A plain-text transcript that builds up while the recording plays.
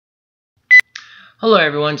Hello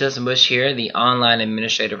everyone, Justin Bush here, the online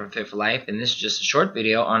administrator for Fit for Life, and this is just a short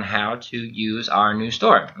video on how to use our new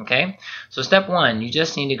store, okay? So step one, you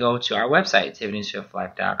just need to go to our website,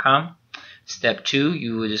 Tiffany'sFitForLife.com. Step two,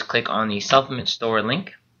 you will just click on the supplement store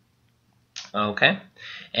link, okay?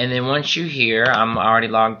 And then once you're here, I'm already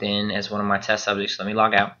logged in as one of my test subjects, let me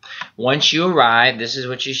log out. Once you arrive, this is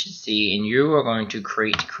what you should see, and you are going to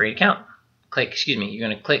create account. You're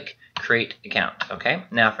going to click create account. Okay,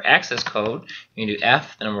 now for access code, you can do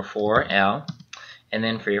F, the number 4, L, and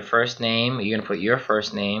then for your first name, you're going to put your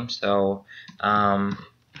first name. So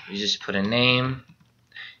you just put a name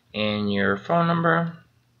and your phone number.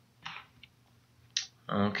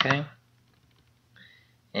 Okay,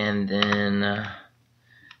 and then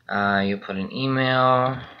you put an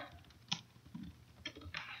email.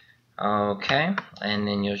 Okay, and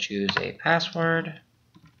then you'll choose a password.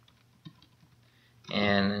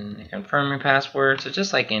 And then confirm your password, so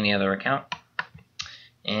just like any other account,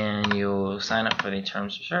 and you'll sign up for the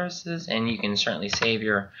terms of services, and you can certainly save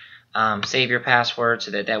your password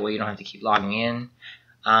so that way you don't have to keep logging in,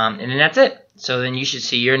 and then that's it. So then you should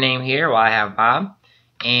see your name here while I have Bob,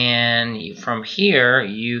 and from here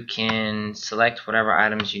you can select whatever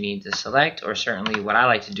items you need to select, or certainly what I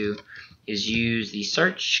like to do is use the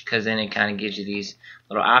search, because then it kind of gives you these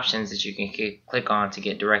little options that you can click on to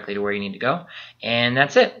get directly to where you need to go. And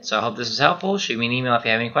that's it. So I hope this was helpful. Shoot me an email if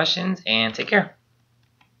you have any questions, and take care.